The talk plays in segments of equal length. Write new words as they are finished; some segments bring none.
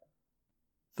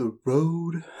The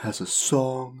road has a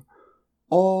song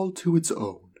all to its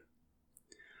own.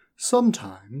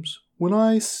 Sometimes, when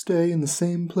I stay in the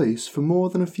same place for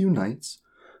more than a few nights,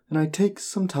 and I take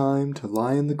some time to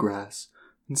lie in the grass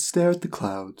and stare at the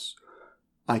clouds,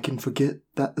 I can forget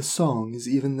that the song is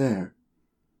even there.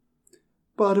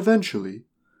 But eventually,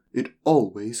 it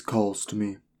always calls to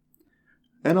me,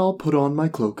 and I'll put on my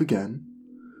cloak again,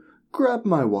 grab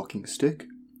my walking stick,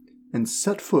 and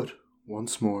set foot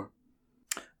once more.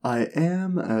 I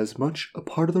am as much a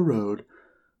part of the road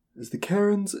as the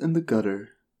cairns and the gutter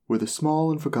where the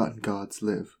small and forgotten gods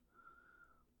live.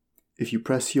 If you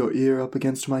press your ear up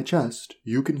against my chest,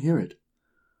 you can hear it.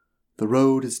 The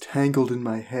road is tangled in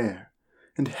my hair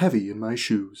and heavy in my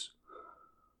shoes.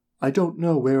 I don't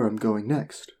know where I'm going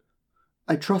next.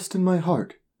 I trust in my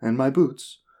heart and my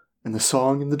boots and the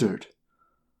song in the dirt.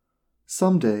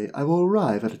 Someday I will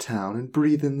arrive at a town and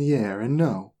breathe in the air and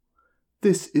know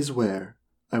this is where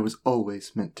I was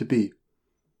always meant to be.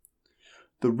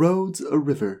 The road's a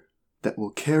river that will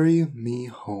carry me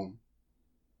home.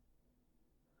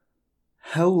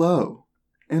 Hello,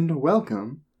 and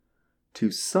welcome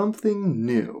to Something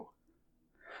New.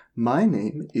 My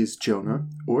name is Jonah,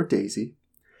 or Daisy,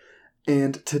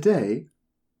 and today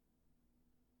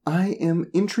I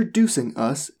am introducing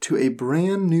us to a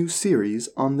brand new series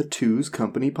on the Two's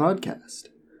Company podcast.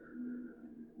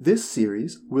 This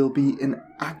series will be an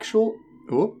actual...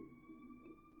 Oh,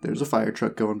 there's a fire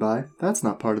truck going by. That's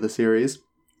not part of the series.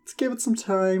 Let's give it some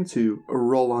time to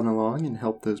roll on along and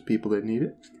help those people that need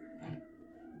it.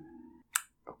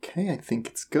 Okay, I think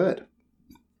it's good.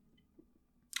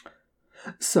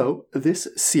 So, this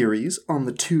series on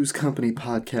the Two's Company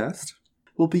podcast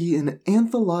will be an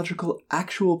anthological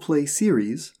actual play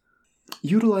series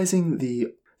utilizing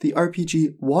the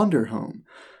RPG Wanderhome,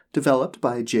 developed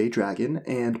by J Dragon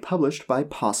and published by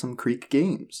Possum Creek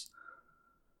Games.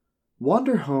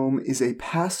 Wanderhome is a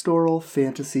pastoral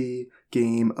fantasy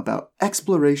game about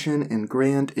exploration and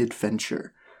grand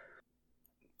adventure.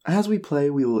 As we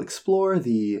play, we will explore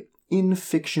the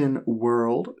in-fiction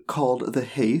world called the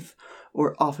Haith,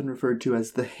 or often referred to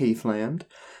as the Haithland,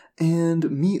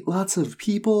 and meet lots of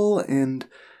people and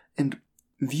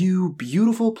view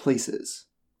beautiful places.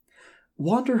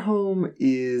 Wanderhome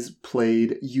is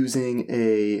played using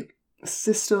a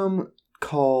system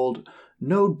called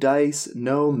No Dice,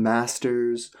 No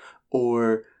Masters,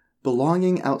 or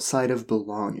Belonging Outside of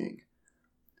Belonging.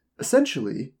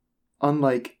 Essentially,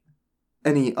 unlike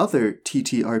any other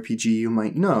TTRPG you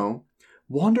might know,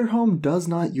 Wanderhome does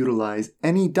not utilize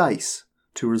any dice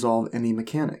to resolve any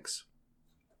mechanics.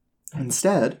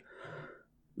 Instead,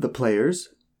 the players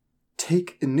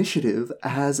take initiative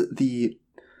as the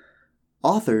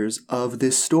authors of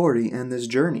this story and this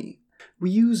journey.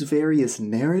 We use various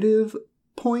narrative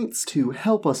points to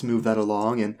help us move that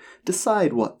along and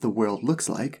decide what the world looks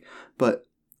like, but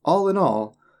all in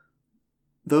all,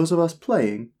 those of us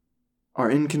playing are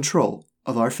in control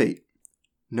of our fate.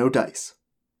 No dice.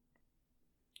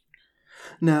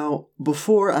 Now,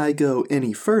 before I go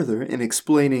any further in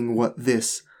explaining what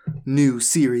this new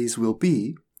series will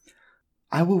be,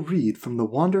 I will read from the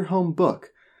Wanderhome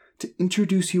book to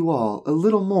introduce you all a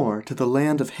little more to the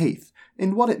land of Haith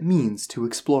and what it means to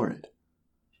explore it.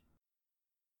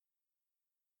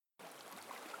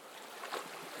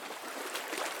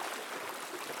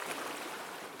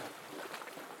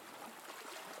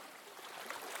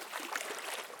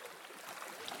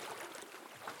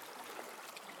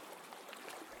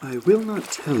 I will not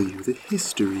tell you the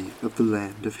history of the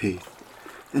land of Haith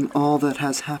and all that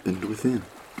has happened within.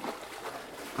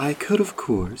 I could, of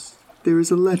course. There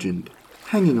is a legend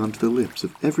hanging onto the lips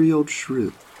of every old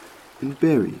shrew and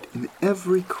buried in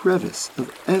every crevice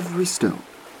of every stone.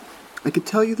 I could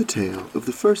tell you the tale of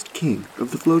the first king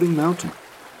of the floating mountain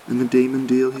and the daemon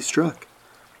deal he struck.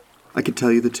 I could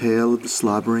tell you the tale of the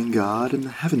slobbering god and the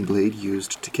heaven blade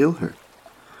used to kill her.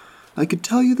 I could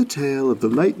tell you the tale of the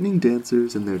lightning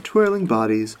dancers and their twirling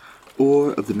bodies,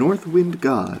 or of the north wind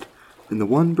god and the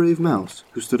one brave mouse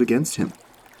who stood against him,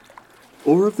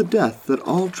 or of the death that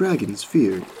all dragons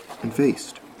feared and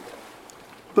faced.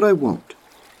 But I won't,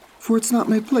 for it's not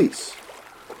my place.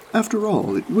 After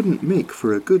all, it wouldn't make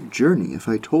for a good journey if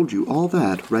I told you all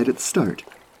that right at the start.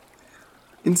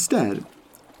 Instead,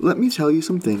 let me tell you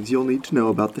some things you'll need to know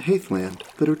about the Haithland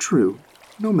that are true,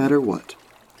 no matter what.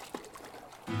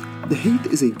 The Haith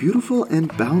is a beautiful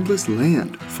and boundless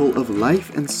land full of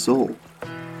life and soul.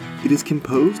 It is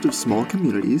composed of small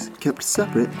communities kept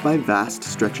separate by vast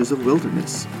stretches of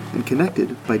wilderness and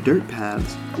connected by dirt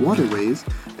paths, waterways,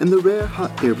 and the rare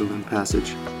hot air balloon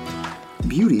passage.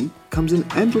 Beauty comes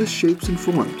in endless shapes and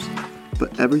forms,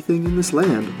 but everything in this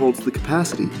land holds the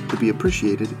capacity to be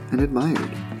appreciated and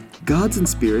admired. Gods and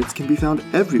spirits can be found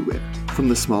everywhere, from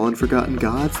the small and forgotten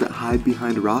gods that hide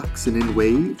behind rocks and in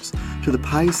waves, to the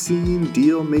Piscean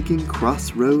deal-making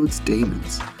crossroads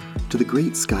daemons, to the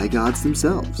great sky gods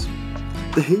themselves.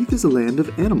 The Haith is a land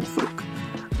of animal folk.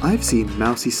 I've seen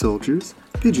mousy soldiers,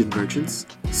 pigeon merchants,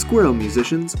 squirrel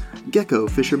musicians, gecko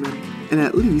fishermen, and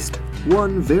at least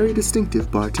one very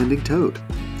distinctive bartending toad.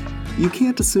 You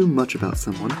can't assume much about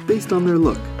someone based on their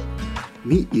look.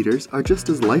 Meat eaters are just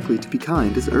as likely to be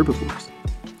kind as herbivores.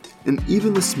 And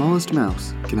even the smallest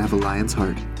mouse can have a lion's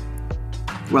heart.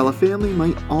 While a family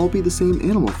might all be the same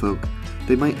animal folk,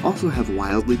 they might also have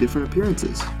wildly different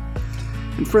appearances.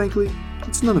 And frankly,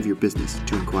 it's none of your business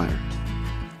to inquire.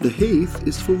 The Haith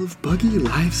is full of buggy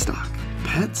livestock,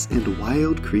 pets, and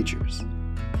wild creatures.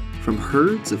 From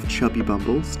herds of chubby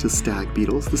bumbles to stag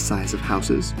beetles the size of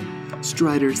houses,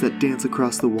 striders that dance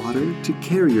across the water to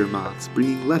carrier moths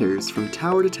bringing letters from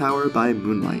tower to tower by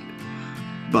moonlight.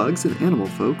 Bugs and animal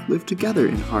folk live together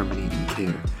in harmony and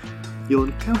care. You'll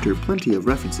encounter plenty of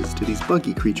references to these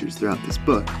buggy creatures throughout this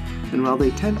book, and while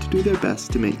they tend to do their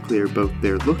best to make clear both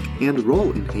their look and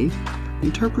role in Haith,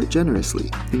 interpret generously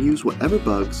and use whatever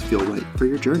bugs feel right for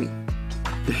your journey.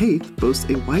 The Haith boasts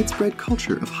a widespread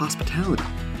culture of hospitality.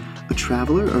 A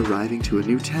traveler arriving to a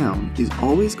new town is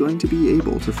always going to be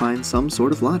able to find some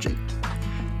sort of lodging,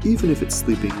 even if it's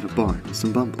sleeping in a barn with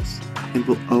some bumbles, and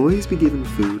will always be given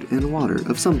food and water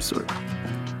of some sort.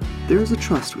 There is a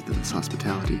trust within this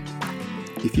hospitality.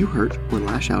 If you hurt or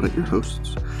lash out at your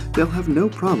hosts, they'll have no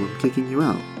problem kicking you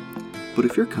out. But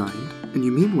if you're kind and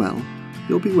you mean well,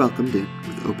 you'll be welcomed in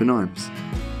with open arms.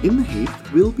 In the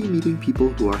Haith, we'll be meeting people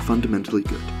who are fundamentally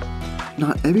good.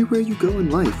 Not everywhere you go in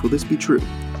life will this be true,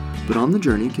 but on the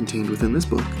journey contained within this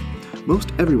book,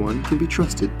 most everyone can be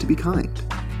trusted to be kind.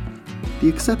 The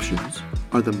exceptions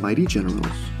are the mighty generals,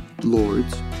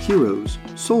 lords, heroes,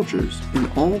 soldiers,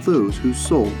 and all those whose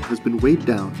soul has been weighed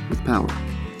down with power.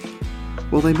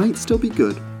 While they might still be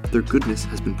good, their goodness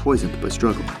has been poisoned by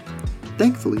struggle.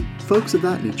 Thankfully, folks of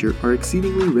that nature are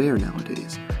exceedingly rare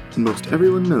nowadays, and most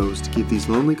everyone knows to give these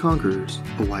lonely conquerors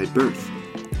a wide berth.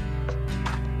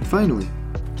 Finally,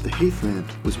 the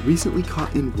Haithland was recently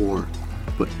caught in war,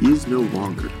 but is no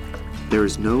longer. There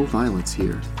is no violence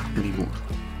here anymore.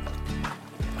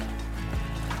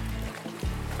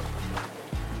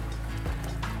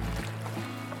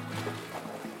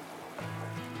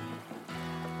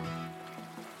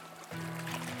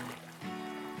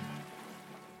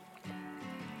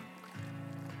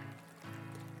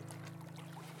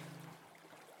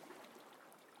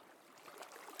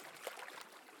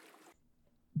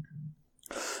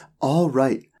 All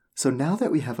right, so now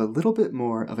that we have a little bit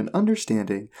more of an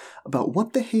understanding about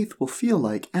what the Haith will feel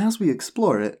like as we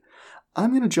explore it,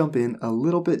 I'm going to jump in a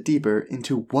little bit deeper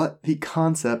into what the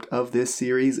concept of this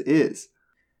series is.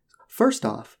 First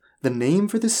off, the name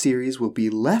for this series will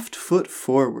be Left Foot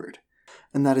Forward,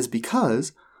 and that is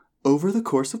because, over the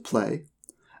course of play,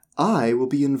 I will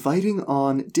be inviting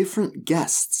on different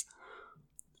guests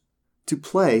to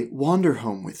play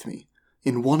Wanderhome with me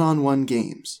in one-on-one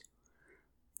games.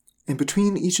 And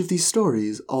between each of these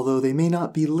stories, although they may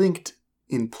not be linked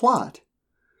in plot,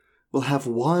 will have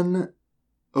one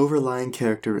overlying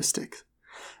characteristic.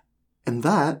 And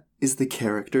that is the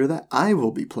character that I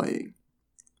will be playing.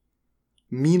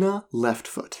 Meena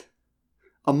Leftfoot,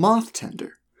 a moth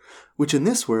tender, which in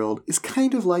this world is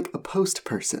kind of like a post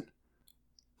person.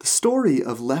 The story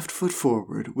of Left Foot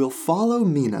Forward will follow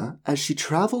Meena as she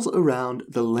travels around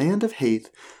the land of Haith,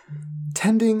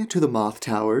 tending to the moth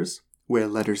towers, where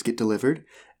letters get delivered,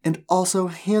 and also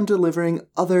hand-delivering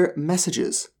other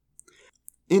messages.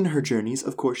 In her journeys,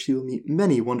 of course, she will meet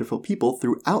many wonderful people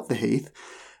throughout the Haith,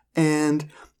 and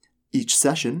each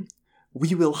session,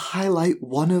 we will highlight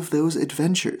one of those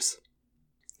adventures.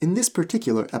 In this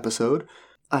particular episode,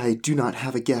 I do not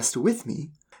have a guest with me.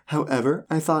 However,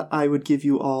 I thought I would give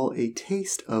you all a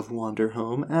taste of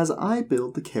Wanderhome as I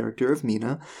build the character of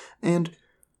Meena, and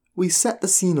we set the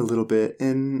scene a little bit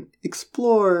and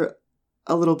explore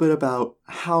a little bit about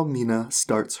how Meena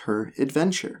starts her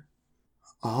adventure.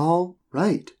 All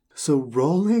right, so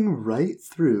rolling right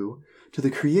through to the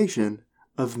creation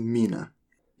of Meena.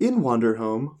 In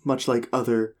Wanderhome, much like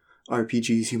other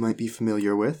RPGs you might be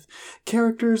familiar with,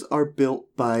 characters are built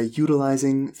by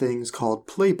utilizing things called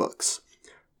playbooks.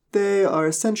 They are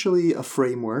essentially a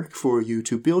framework for you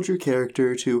to build your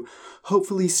character to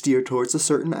hopefully steer towards a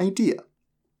certain idea.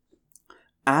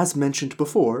 As mentioned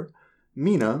before,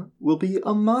 Meena will be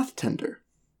a moth tender.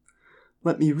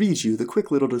 Let me read you the quick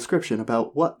little description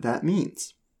about what that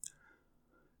means.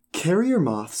 Carrier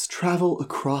moths travel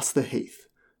across the heath,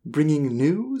 bringing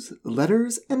news,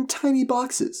 letters, and tiny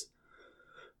boxes.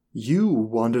 You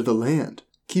wander the land,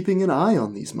 keeping an eye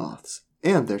on these moths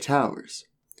and their towers.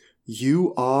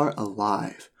 You are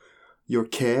alive. Your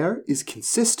care is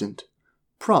consistent,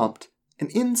 prompt,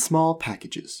 and in small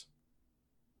packages.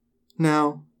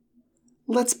 Now,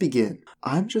 let's begin.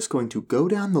 I'm just going to go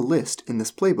down the list in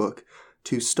this playbook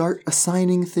to start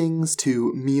assigning things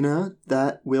to Meena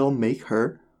that will make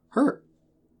her her.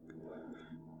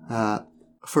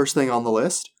 First thing on the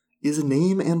list is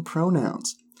name and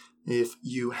pronouns. If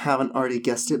you haven't already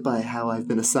guessed it by how I've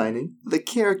been assigning, the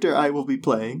character I will be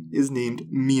playing is named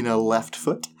Meena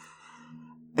Leftfoot,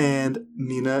 and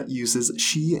Meena uses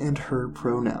she and her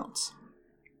pronouns.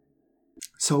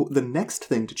 So the next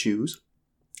thing to choose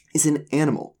is an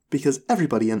animal, because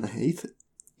everybody in the Heath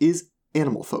is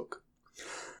animal folk.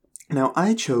 Now,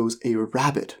 I chose a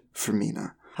rabbit for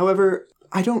Meena. However,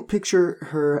 I don't picture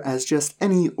her as just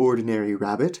any ordinary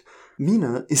rabbit.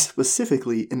 Meena is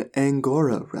specifically an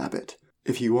Angora rabbit.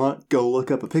 If you want, go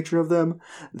look up a picture of them.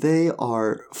 They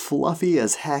are fluffy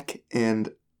as heck,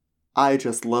 and I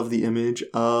just love the image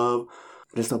of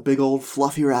just a big old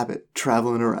fluffy rabbit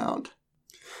traveling around.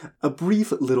 A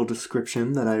brief little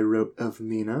description that I wrote of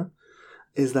Meena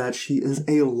is that she is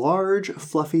a large,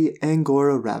 fluffy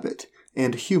Angora rabbit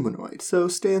and humanoid, so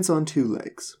stands on 2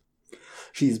 legs.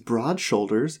 She's broad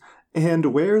shoulders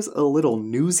and wears a little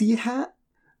newsy hat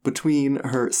between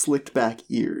her slicked back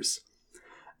ears.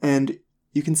 And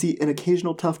you can see an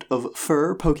occasional tuft of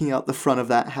fur poking out the front of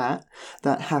that hat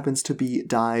that happens to be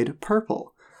dyed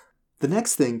purple. The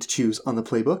next thing to choose on the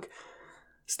playbook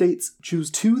states,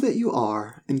 choose 2 that you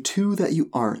are and 2 that you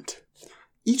aren't.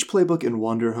 Each playbook in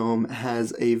Wanderhome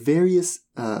has a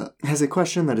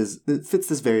question that fits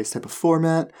this various type of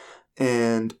format,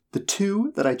 and the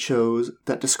 2 that I chose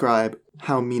that describe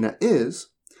how Meena is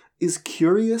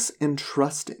curious and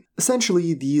trusting.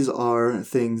 Essentially, these are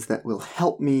things that will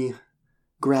help me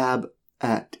grab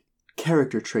at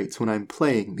character traits when I'm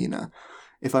playing Meena.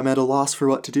 If I'm at a loss for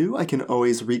what to do, I can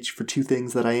always reach for 2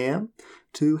 things that I am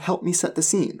to help me set the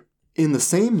scene. In the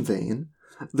same vein,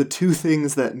 the 2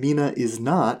 things that Meena is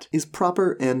not is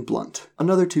proper and blunt.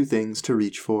 Another 2 things to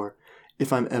reach for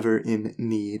if I'm ever in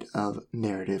need of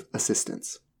narrative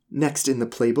assistance. Next in the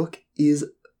playbook is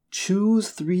choose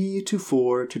 3 to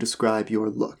 4 to describe your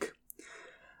look.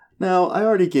 Now, I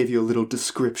already gave you a little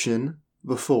description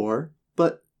before,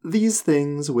 but these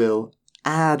things will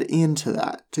add into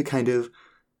that to kind of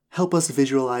help us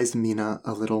visualize Meena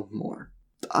a little more.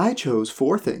 I chose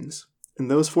 4 things, and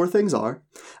those 4 things are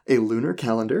a lunar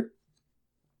calendar,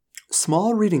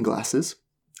 small reading glasses,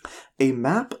 a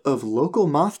map of local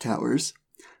moth towers,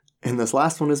 and this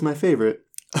last one is my favorite,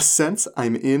 a sense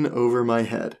I'm in over my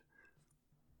head.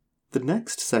 The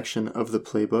next section of the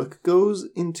playbook goes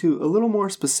into a little more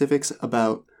specifics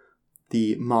about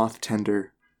the moth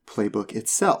tender playbook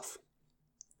itself.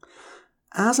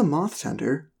 As a moth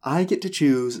tender, I get to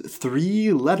choose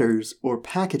 3 letters or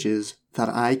packages that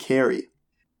I carry.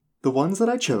 The ones that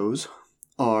I chose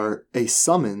are a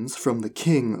summons from the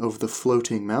king of the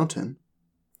floating mountain,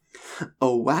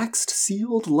 a waxed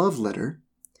sealed love letter,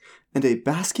 and a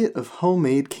basket of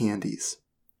homemade candies.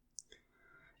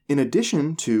 In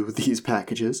addition to these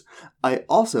packages, I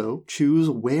also choose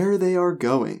where they are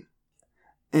going.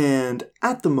 And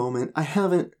at the moment, I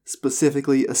haven't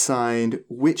specifically assigned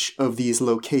which of these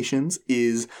locations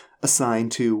is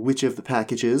assigned to which of the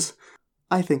packages.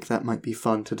 I think that might be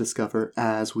fun to discover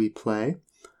as we play.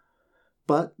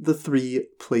 But the 3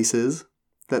 places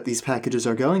that these packages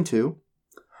are going to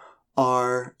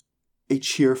are a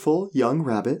cheerful young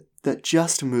rabbit that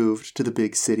just moved to the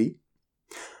big city,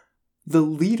 the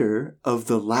leader of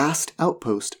the last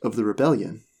outpost of the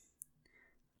rebellion,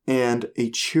 and a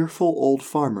cheerful old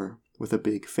farmer with a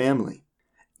big family.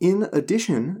 In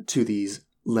addition to these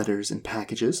letters and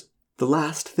packages, the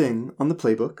last thing on the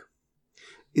playbook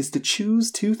is to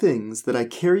choose 2 things that I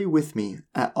carry with me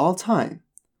at all time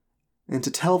and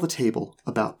to tell the table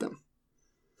about them.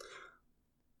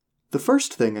 The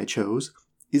first thing I chose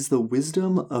is the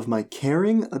wisdom of my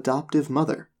caring adoptive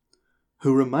mother,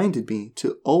 who reminded me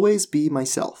to always be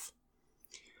myself.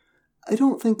 I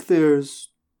don't think there's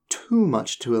too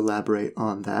much to elaborate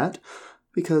on that,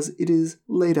 because it is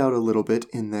laid out a little bit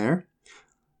in there,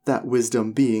 that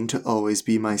wisdom being to always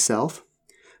be myself,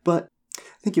 but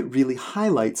I think it really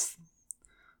highlights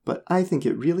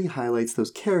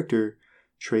those character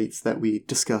traits that we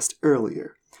discussed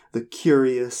earlier. The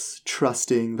curious,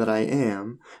 trusting that I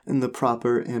am, and the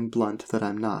proper and blunt that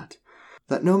I'm not.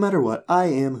 That no matter what, I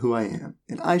am who I am,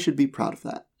 and I should be proud of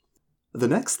that. The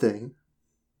next thing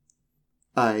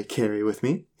I carry with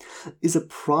me is a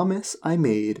promise I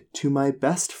made to my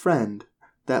best friend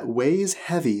that weighs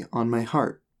heavy on my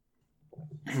heart.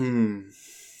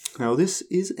 Now this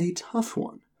is a tough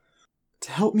one.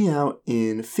 To help me out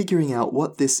in figuring out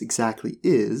what this exactly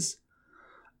is,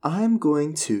 I'm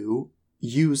going to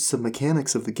use some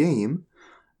mechanics of the game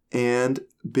and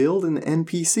build an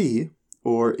NPC,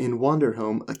 or in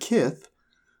Wanderhome, a kith,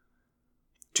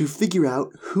 to figure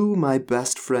out who my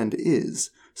best friend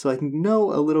is, so I can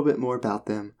know a little bit more about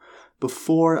them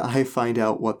before I find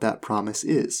out what that promise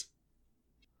is.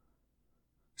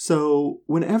 So,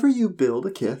 whenever you build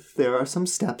a kith, there are some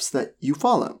steps that you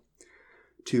follow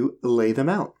to lay them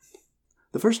out.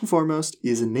 The first and foremost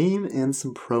is a name and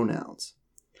some pronouns.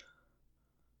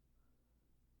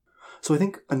 So I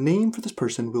think a name for this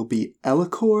person will be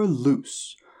Elacore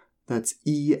Luce. That's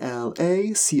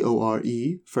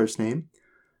Elacore, first name,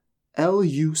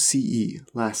 Luce,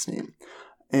 last name.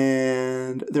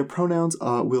 And their pronouns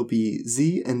will be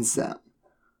Z and Zem.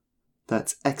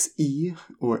 That's XE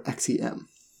or XEM.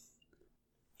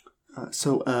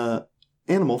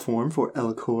 Animal form for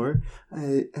Elacore,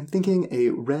 I'm thinking a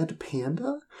red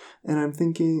panda, and I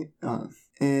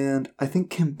think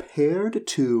compared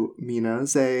to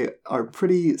Meena, they are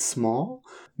pretty small,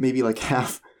 maybe like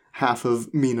half of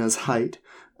Meena's height.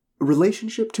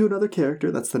 Relationship to another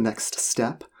character, that's the next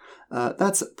step.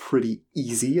 That's pretty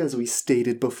easy, as we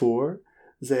stated before.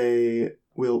 They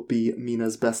will be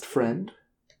Meena's best friend.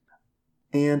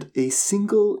 And a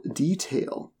single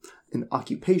detail, an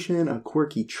occupation, a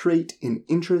quirky trait, an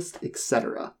interest,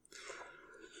 etc.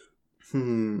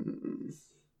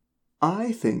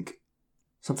 I think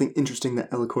something interesting that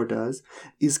Elacore does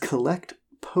is collect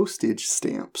postage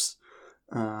stamps,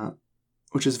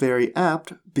 which is very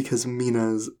apt because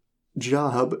Meena's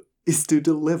job is to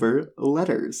deliver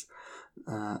letters.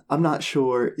 I'm not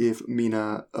sure if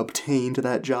Meena obtained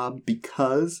that job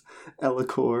because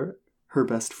Elacore, her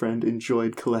best friend,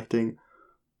 enjoyed collecting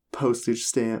postage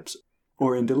stamps,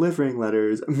 or in delivering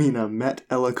letters, Meena met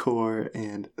Elacore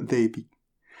and they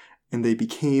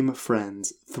became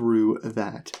friends through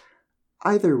that.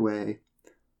 Either way,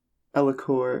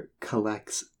 Elacore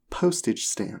collects postage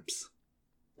stamps.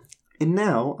 And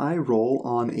now I roll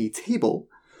on a table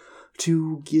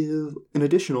to give an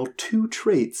additional 2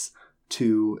 traits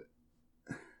to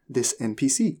this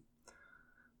NPC.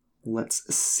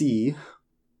 Let's see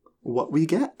what we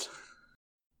get.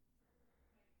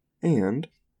 And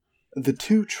the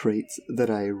 2 traits that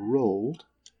I rolled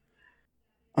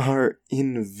are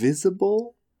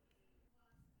invisible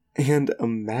and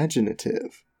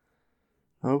imaginative.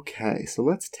 Okay, so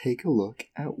let's take a look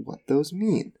at what those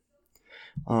mean.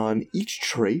 On each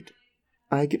trait,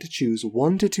 I get to choose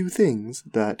 1 to 2 things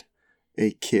that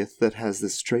a kith that has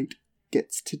this trait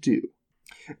gets to do.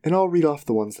 And I'll read off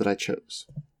the ones that I chose.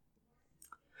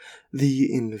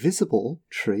 The invisible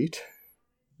trait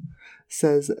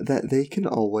says that they can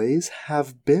always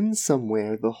have been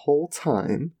somewhere the whole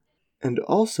time and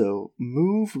also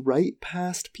move right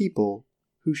past people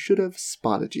who should have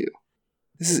spotted you.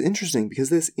 This is interesting because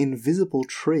this invisible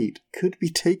trait could be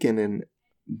taken in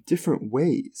different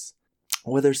ways.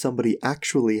 Whether somebody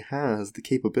actually has the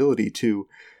capability to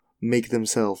make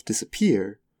themselves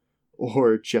disappear,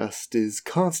 or just is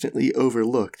constantly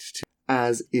overlooked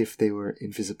as if they were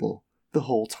invisible the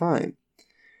whole time.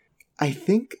 I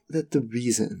think that the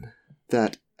reason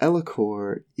that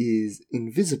Elacore is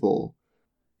invisible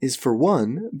is, for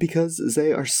one, because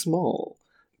they are small,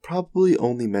 probably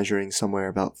only measuring somewhere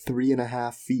about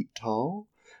 3.5 feet tall,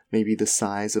 maybe the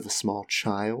size of a small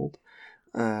child.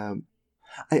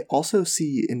 I also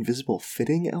see invisible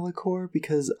fitting Elacore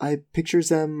because I picture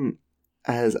them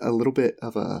as a little bit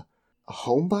of a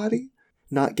homebody,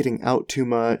 not getting out too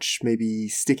much, maybe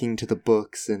sticking to the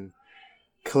books and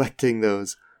collecting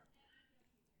those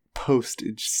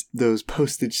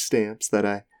postage stamps that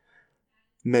I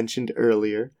mentioned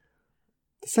earlier.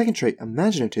 The second trait,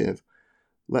 imaginative,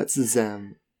 lets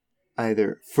them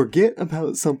either forget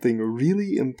about something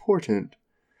really important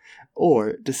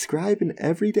or describe an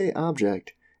everyday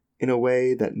object in a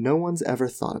way that no one's ever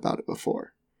thought about it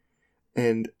before.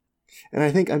 And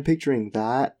I think I'm picturing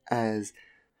that as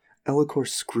Elacore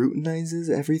scrutinizes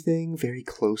everything very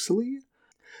closely,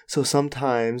 so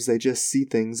sometimes they just see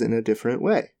things in a different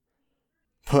way,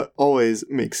 but always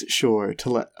makes sure to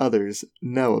let others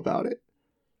know about it.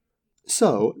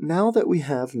 So, now that we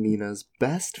have Meena's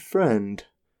best friend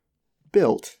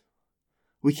built,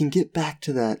 we can get back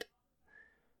to that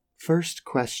first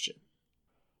question.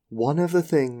 One of the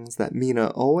things that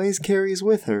Meena always carries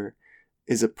with her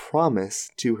is a promise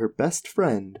to her best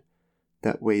friend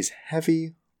that weighs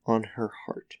heavy on her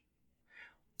heart.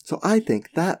 So I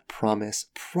think that promise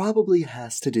probably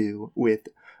has to do with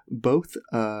both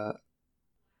Meena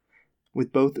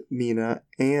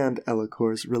and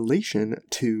Elacor's relation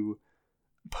to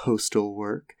postal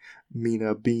work,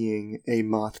 Meena being a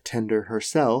moth tender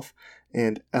herself,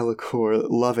 and Elacor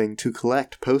loving to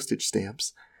collect postage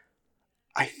stamps.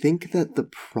 I think that the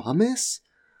promise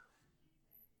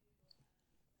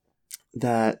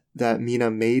that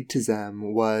Meena made to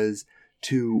them was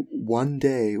to one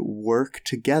day work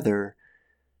together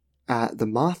at the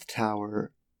moth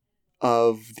tower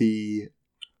of the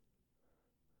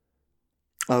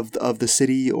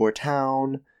city or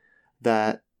town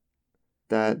that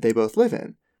they both live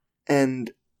in.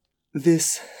 And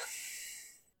this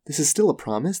is still a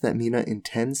promise that Meena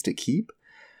intends to keep,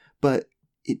 but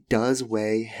it does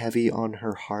weigh heavy on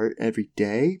her heart every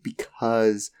day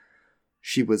because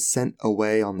she was sent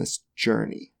away on this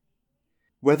journey.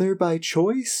 Whether by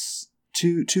choice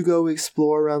to go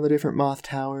explore around the different moth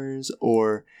towers,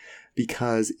 or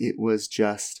because it was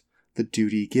just the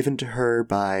duty given to her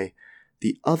by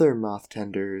the other moth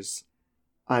tenders,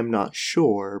 I'm not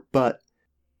sure, but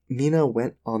Meena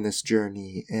went on this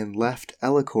journey and left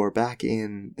Elacor back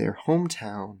in their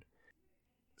hometown.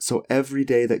 So every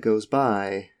day that goes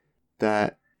by,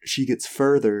 that she gets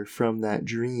further from that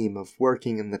dream of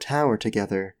working in the tower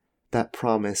together, that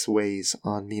promise weighs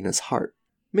on Meena's heart.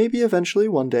 Maybe eventually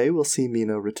one day we'll see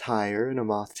Meena retire in a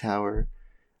moth tower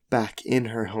back in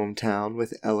her hometown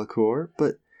with Elacor,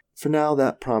 but for now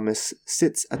that promise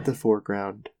sits at the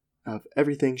foreground of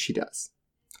everything she does.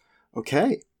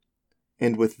 Okay,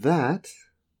 and with that,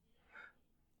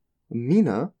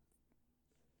 Meena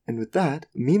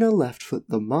Leftfoot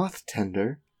the Moth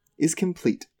Tender is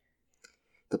complete.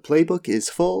 The playbook is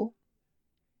full,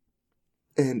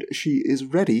 and she is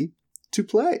ready to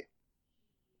play.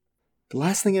 The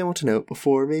last thing I want to note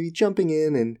before maybe jumping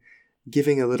in and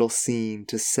giving a little scene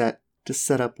to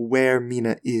set up where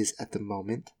Meena is at the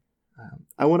moment,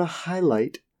 I want to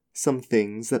highlight some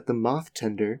things that the Moth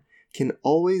Tender can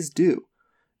always do.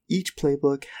 Each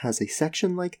playbook has a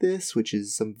section like this, which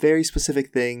is some very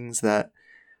specific things that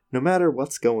no matter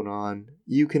what's going on,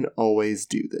 you can always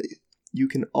do these.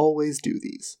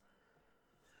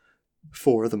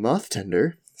 For the Moth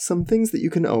Tender, some things that you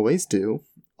can always do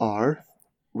are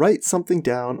write something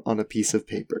down on a piece of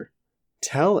paper.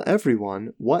 Tell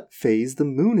everyone what phase the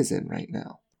moon is in right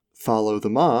now. Follow the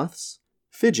moths,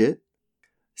 fidget,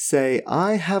 say,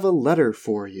 "I have a letter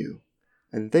for you,"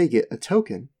 and they get a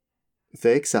token if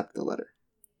they accept the letter.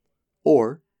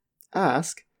 Or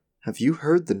ask, "Have you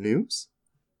heard the news?"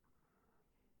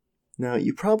 Now,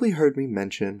 you probably heard me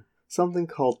mention something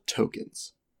called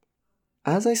tokens.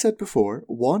 As I said before,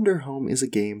 Wanderhome is a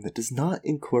game that does not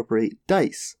incorporate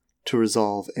dice to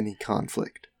resolve any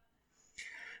conflict.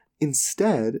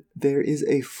 Instead, there is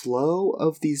a flow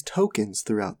of these tokens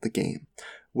throughout the game,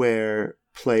 where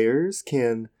players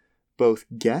can both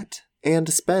get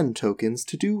and spend tokens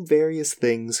to do various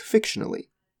things fictionally.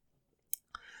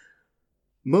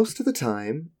 Most of the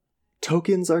time,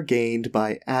 tokens are gained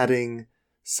by adding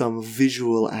some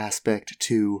visual aspect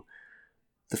to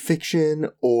the fiction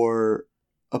or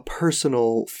a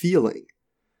personal feeling.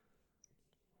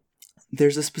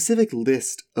 There's a specific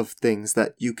list of things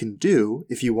that you can do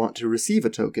if you want to receive a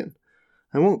token.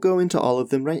 I won't go into all of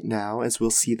them right now, as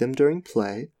we'll see them during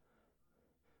play,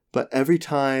 but every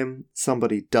time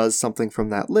somebody does something from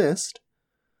that list,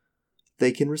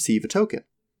 they can receive a token.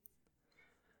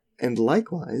 And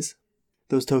likewise,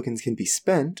 those tokens can be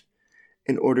spent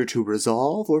in order to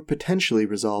resolve or potentially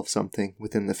resolve something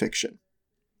within the fiction.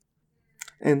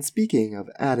 And speaking of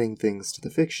adding things to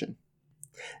the fiction,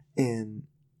 in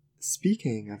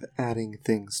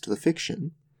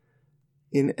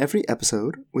every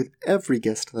episode, with every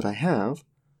guest that I have,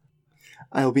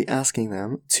 I'll be asking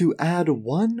them to add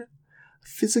one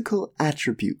physical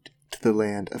attribute to the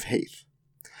Land of Haith.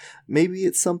 Maybe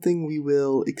it's something we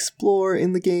will explore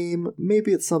in the game,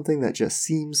 maybe it's something that just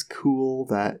seems cool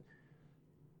that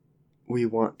we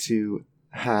want to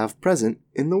have present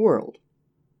in the world.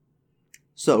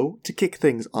 So, to kick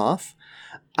things off,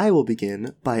 I will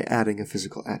begin by adding a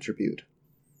physical attribute.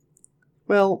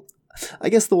 Well, I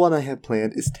guess the one I had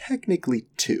planned is technically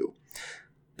two,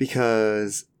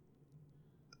 because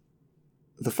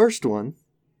the first one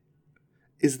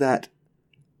is that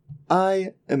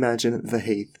I imagine the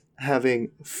Haith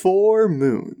having 4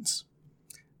 moons.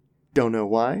 Don't know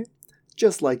why,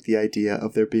 just like the idea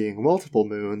of there being multiple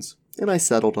moons, and I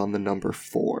settled on the number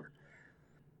 4.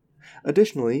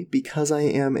 Additionally, because I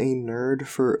am a nerd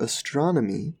for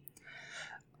astronomy,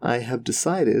 I have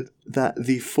decided that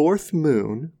the 4th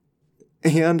moon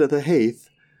and the Haith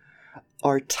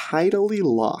are tidally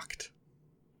locked.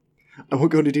 I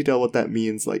won't go into detail what that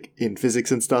means, like, in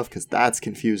physics and stuff, because that's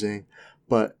confusing.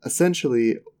 But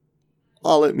essentially,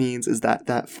 all it means is that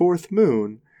that fourth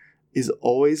moon is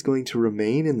always going to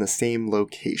remain in the same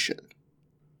location.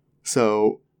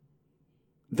 So,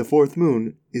 the fourth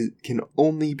moon can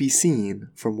only be seen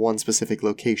from one specific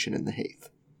location in the Haith.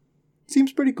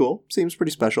 Seems pretty cool. Seems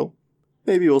pretty special.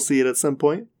 Maybe we'll see it at some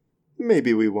point.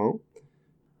 Maybe we won't.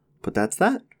 But that's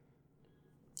that.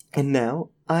 And now,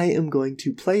 I am going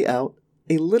to play out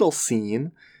a little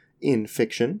scene in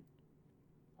fiction.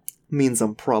 Means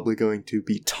I'm probably going to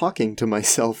be talking to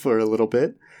myself for a little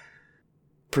bit,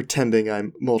 pretending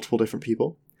I'm multiple different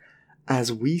people,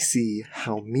 as we see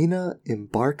how Meena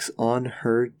embarks on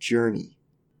her journey.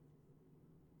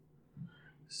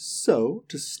 So,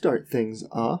 to start things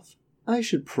off, I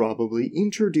should probably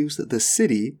introduce the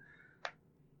city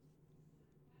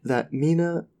that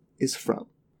Meena is from.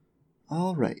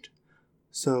 Alright,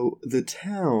 so the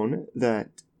town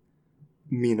that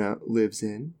Meena lives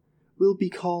in will be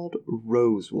called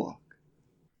Rosewalk.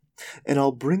 And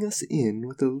I'll bring us in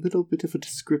with a little bit of a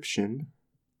description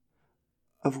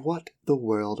of what the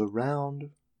world around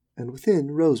and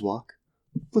within Rosewalk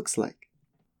looks like.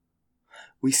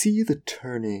 We see the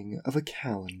turning of a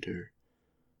calendar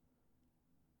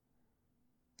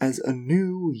as a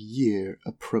new year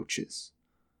approaches.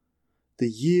 The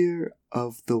year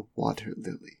of the water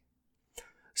lily.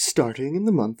 Starting in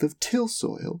the month of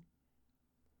Tilsoil,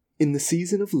 in the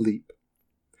season of leap,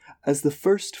 as the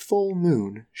first full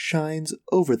moon shines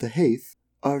over the Haith,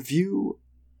 our view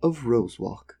of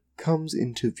Rosewalk comes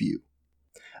into view.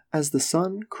 As the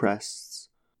sun crests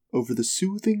over the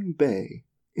soothing bay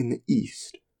in the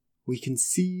east, we can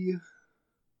see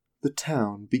the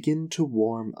town begin to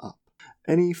warm up.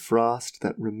 Any frost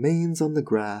that remains on the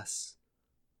grass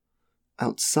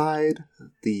outside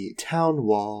the town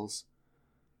walls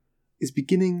is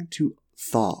beginning to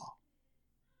thaw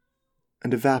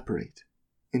and evaporate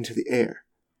into the air,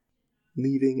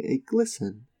 leaving a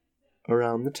glisten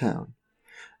around the town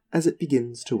as it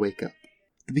begins to wake up.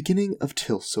 The beginning of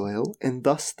Tilsoil, and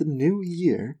thus the new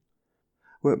year,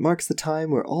 where it marks the time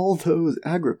where all those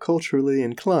agriculturally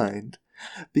inclined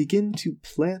begin to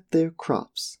plant their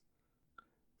crops,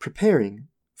 preparing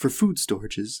for food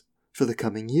storages for the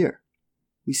coming year.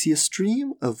 We see a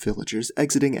stream of villagers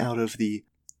exiting out of the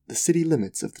city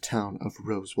limits of the town of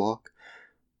Rosewalk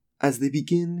as they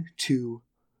begin to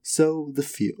sow the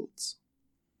fields.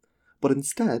 But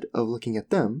instead of looking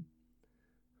at them,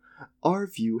 our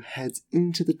view heads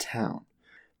into the town,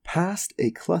 past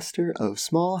a cluster of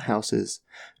small houses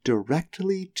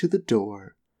directly to the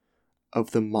door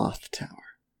of the Moth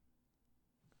Tower.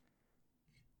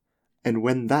 And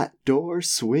when that door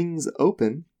swings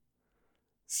open,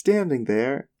 standing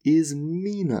there is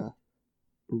Meena,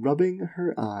 rubbing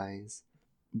her eyes,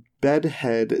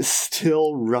 bedhead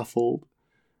still ruffled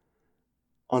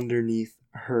underneath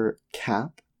her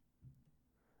cap,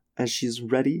 as she's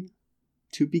ready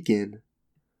to begin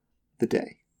the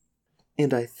day.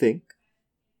 And I think,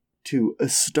 to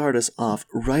start us off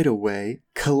right away,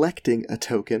 collecting a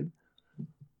token,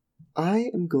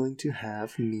 I am going to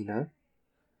have Meena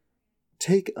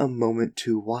take a moment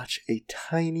to watch a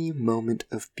tiny moment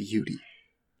of beauty.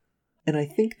 And I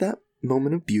think that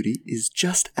moment of beauty is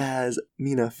just as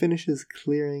Meena finishes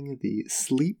clearing the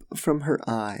sleep from her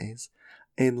eyes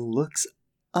and looks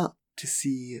up to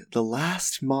see the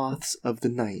last moths of the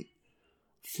night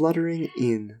fluttering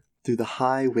in through the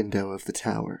high window of the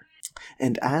tower.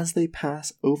 And as they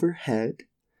pass overhead,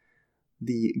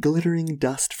 the glittering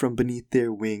dust from beneath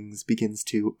their wings begins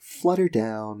to flutter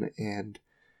down and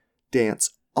dance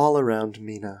all around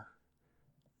Meena,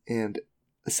 and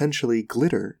essentially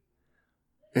glitter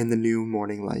in the new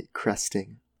morning light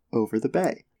cresting over the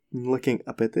bay. Looking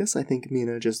up at this, I think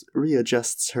Meena just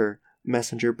readjusts her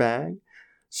messenger bag,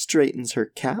 straightens her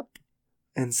cap,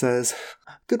 and says,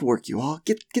 "Good work, you all.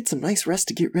 Get some nice rest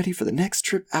to get ready for the next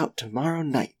trip out tomorrow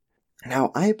night.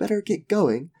 Now I better get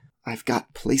going. I've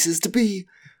got places to be."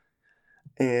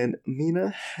 And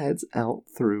Meena heads out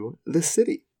through the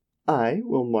city. I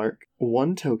will mark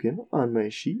one token on my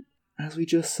sheet as we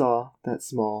just saw that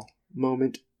small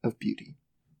moment of beauty.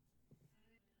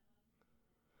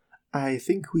 I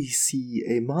think we see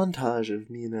a montage of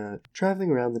Meena traveling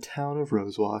around the town of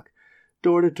Rosewalk,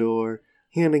 door to door,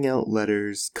 handing out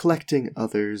letters, collecting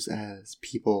others as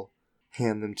people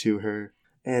hand them to her,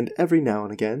 and every now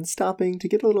and again stopping to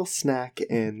get a little snack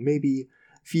and maybe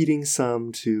feeding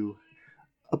some to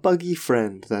a buggy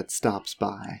friend that stops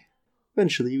by.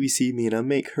 Eventually, we see Meena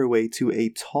make her way to a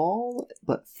tall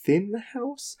but thin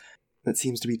house that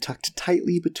seems to be tucked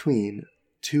tightly between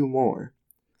 2 more.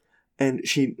 And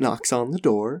she knocks on the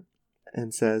door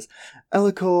and says,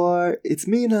 "Elikor, it's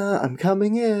Meena, I'm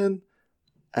coming in,"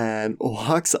 and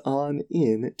walks on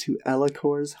in to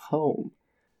Elikor's home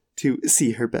to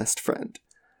see her best friend.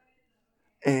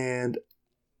 And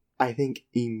I think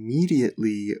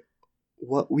immediately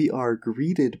what we are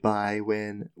greeted by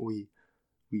when we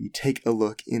take a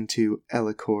look into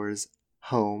Elikor's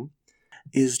home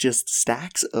is just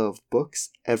stacks of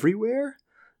books everywhere.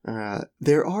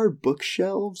 There are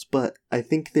bookshelves, but I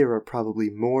think there are probably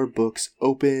more books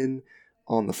open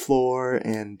on the floor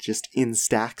and just in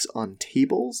stacks on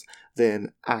tables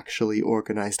than actually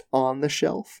organized on the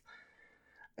shelf.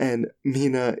 And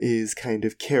Meena is kind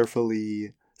of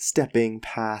carefully stepping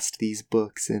past these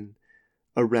books and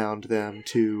around them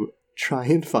to try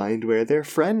and find where their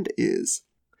friend is.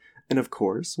 And of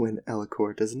course, when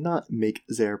Elikor does not make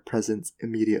their presence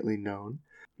immediately known,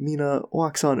 Meena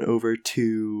walks on over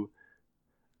to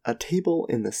a table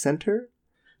in the center,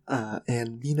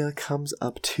 and Meena comes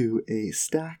up to a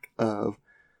stack of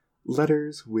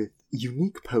letters with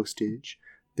unique postage.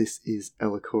 This is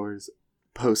Elikor's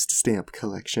post stamp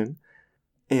collection,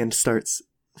 and starts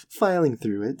filing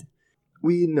through it.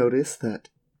 We notice that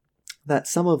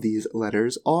some of these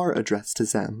letters are addressed to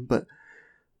Zem, but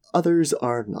others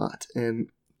are not, and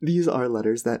these are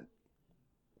letters that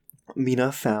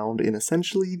Meena found in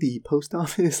essentially the post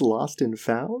office lost and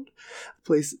found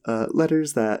place,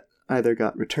 letters that either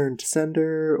got returned to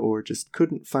sender or just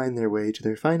couldn't find their way to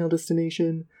their final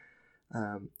destination.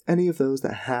 Any of those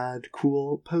that had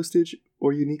cool postage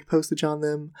or unique postage on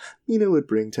them, Meena would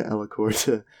bring to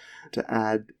Elikor to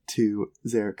add to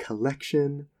their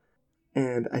collection.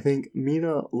 And I think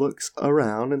Meena looks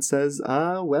around and says,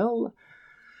 Elikor,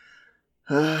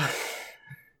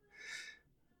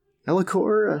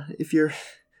 if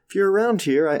you're around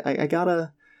here, I got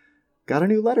a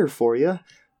new letter for you.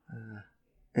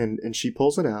 And she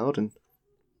pulls it out and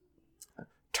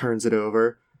turns it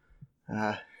over.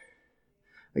 I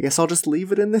guess I'll just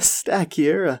leave it in this stack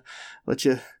here. Let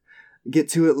you get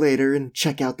to it later and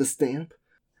check out the stamp.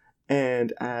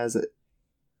 And as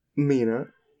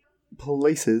Meena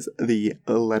places the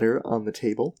letter on the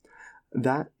table,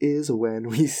 that is when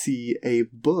we see a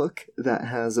book that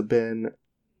has been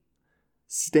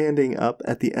standing up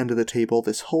at the end of the table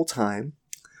this whole time,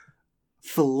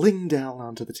 fling down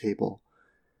onto the table,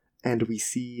 and we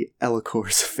see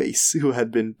Elikor's face, who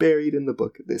had been buried in the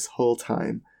book this whole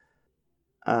time.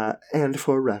 And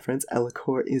for reference,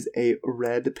 Elikor is a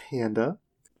red panda,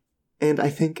 and I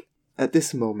think at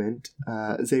this moment,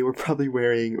 they were probably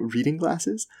wearing reading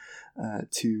glasses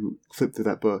to flip through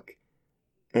that book.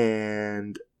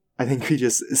 And I think we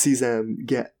just see them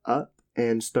get up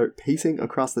and start pacing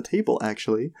across the table,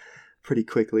 actually, pretty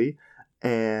quickly,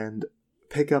 and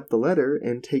pick up the letter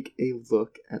and take a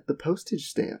look at the postage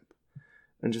stamp.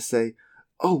 And just say,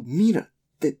 "Oh, Meena,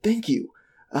 thank you.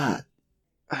 I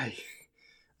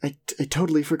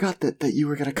totally forgot that you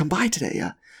were going to come by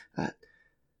today.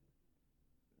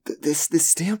 This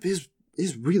stamp is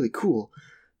really cool.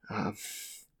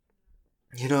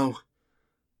 You know,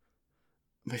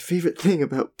 my favorite thing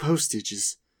about postage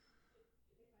is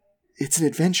it's an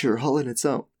adventure all in its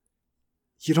own.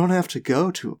 You don't have to go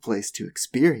to a place to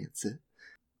experience it.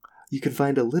 You can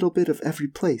find a little bit of every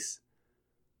place,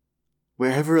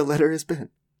 wherever a letter has been."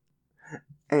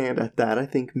 And at that, I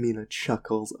think Meena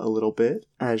chuckles a little bit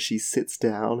as she sits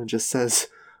down and just says,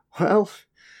 "Well,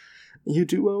 you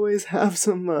do always have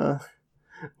some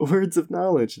words of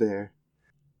knowledge there.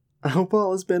 I hope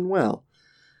all has been well.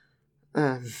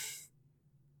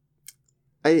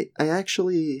 I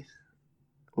actually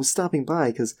was stopping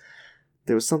by because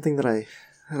there was something that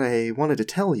I wanted to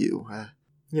tell you.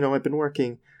 I've been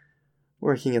working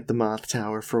at the Moth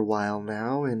Tower for a while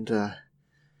now, and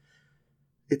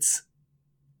it's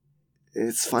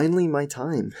finally my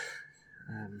time.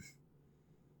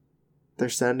 They're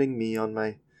sending me on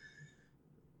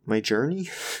my journey.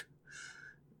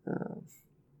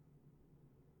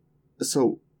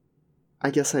 So I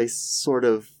guess I sort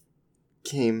of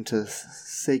came to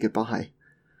say goodbye.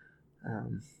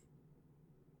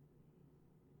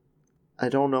 I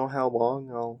don't know how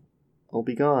long I'll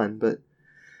be gone, but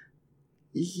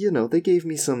they gave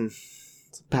me some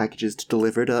packages to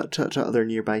deliver to other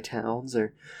nearby towns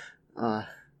or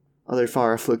other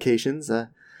far-off locations.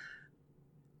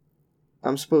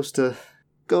 I'm supposed to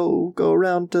go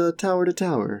around tower to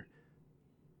tower,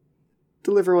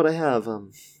 deliver what I have,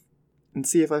 and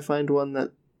see if I find one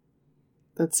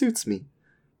that suits me.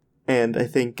 And I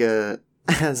think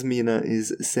as Meena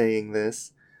is saying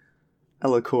this,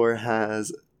 Elikor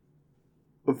has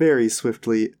very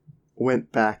swiftly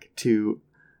went back to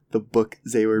the book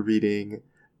they were reading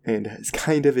and has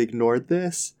kind of ignored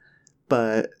this,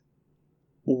 but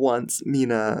once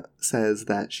Meena says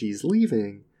that she's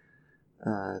leaving,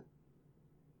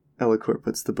 Elacore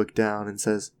puts the book down and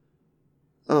says,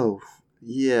 "Oh,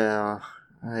 yeah,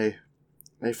 I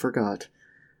forgot.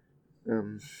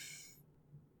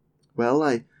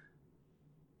 Well,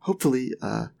 hopefully,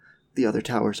 the other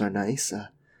towers are nice,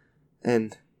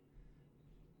 and,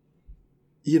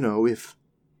 you know, if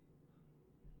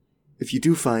you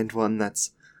do find one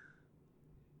that's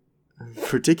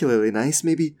particularly nice,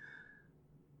 maybe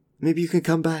you can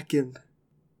come back and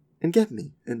get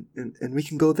me, and we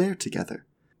can go there together.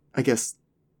 I guess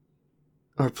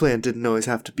our plan didn't always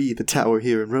have to be the tower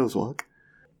here in Rosewalk."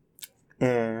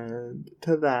 And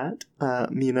to that,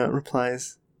 Meena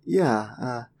replies,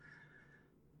 "Yeah,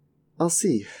 I'll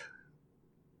see.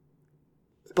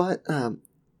 But,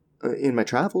 in my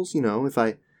travels, you know, if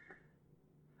I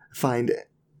find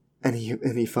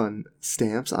any fun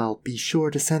stamps, I'll be sure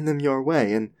to send them your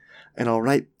way, and I'll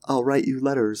write you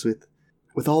letters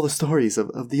with all the stories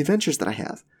of the adventures that I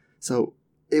have. So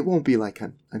it won't be like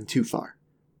I'm too far.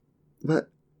 But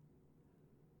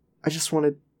I just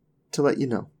wanted to let you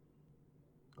know.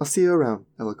 I'll see you around,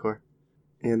 Elacore."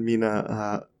 And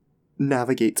Meena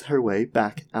navigates her way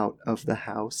back out of the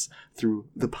house through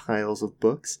the piles of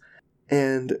books,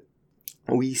 and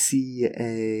we see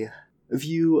a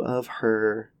view of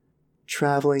her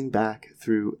traveling back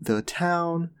through the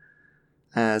town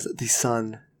as the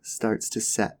sun starts to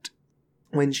set.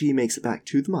 When she makes it back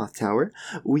to the Moth Tower,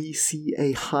 we see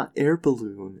a hot air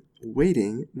balloon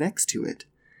waiting next to it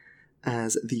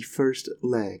as the first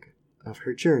leg of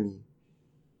her journey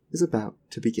is about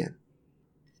to begin.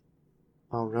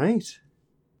 All right.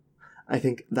 I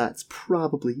think that's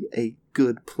probably a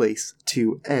good place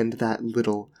to end that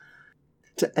little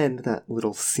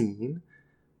scene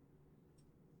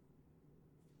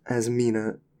as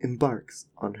Meena embarks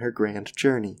on her grand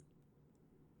journey.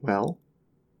 Well,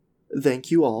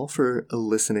 thank you all for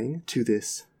listening to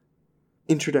this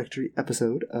introductory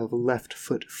episode of Left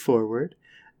Foot Forward,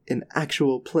 an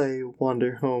actual play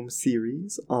Wander Home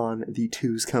series on the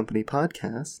Two's Company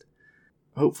podcast.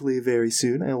 Hopefully very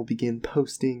soon I will begin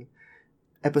posting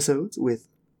episodes with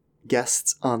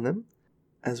guests on them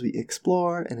as we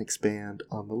explore and expand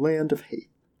on the land of Haith.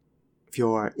 If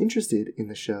you are interested in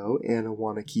the show and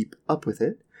want to keep up with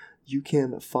it, you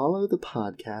can follow the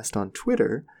podcast on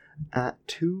Twitter at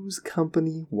Two's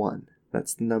Company 1.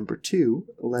 That's the number 2,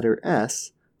 letter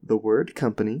S, the word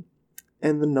company,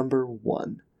 and the number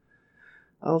 1.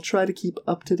 I'll try to keep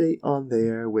up to date on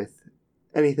there with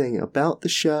anything about the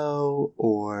show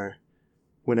or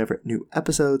whenever new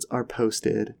episodes are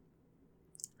posted.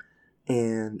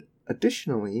 And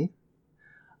additionally,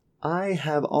 I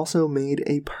have also made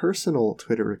a personal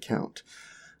Twitter account.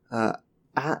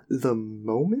 At the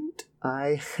moment,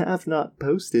 I have not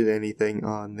posted anything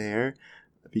on there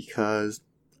because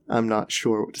I'm not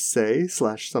sure what to say, /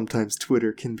 sometimes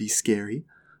Twitter can be scary.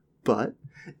 But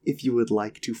if you would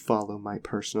like to follow my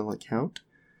personal account,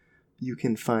 you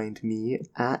can find me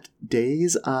at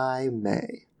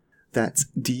DaysEyeMay. That's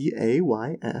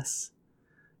DaysEyemay.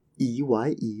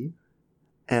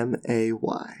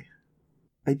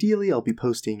 Ideally, I'll be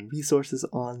posting resources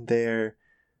on there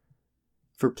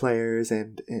for players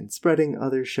and spreading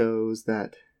other shows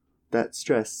that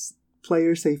stress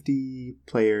player safety,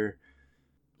 player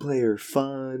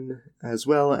fun, as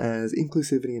well as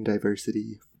inclusivity and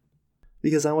diversity,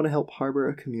 because I want to help harbor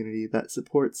a community that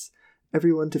supports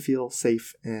everyone to feel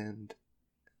safe and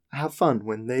have fun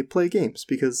when they play games,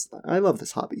 because I love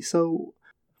this hobby, so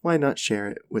why not share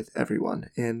it with everyone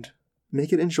and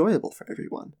make it enjoyable for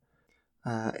everyone?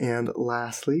 And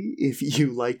lastly, if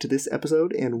you liked this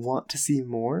episode and want to see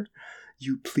more,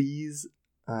 you please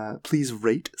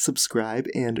rate, subscribe,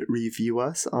 and review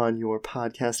us on your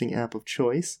podcasting app of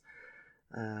choice.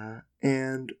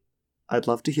 And I'd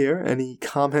love to hear any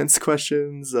comments,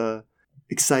 questions,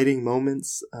 exciting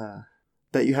moments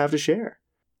that you have to share.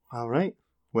 All right.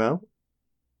 Well,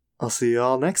 I'll see you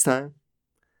all next time.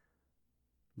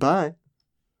 Bye.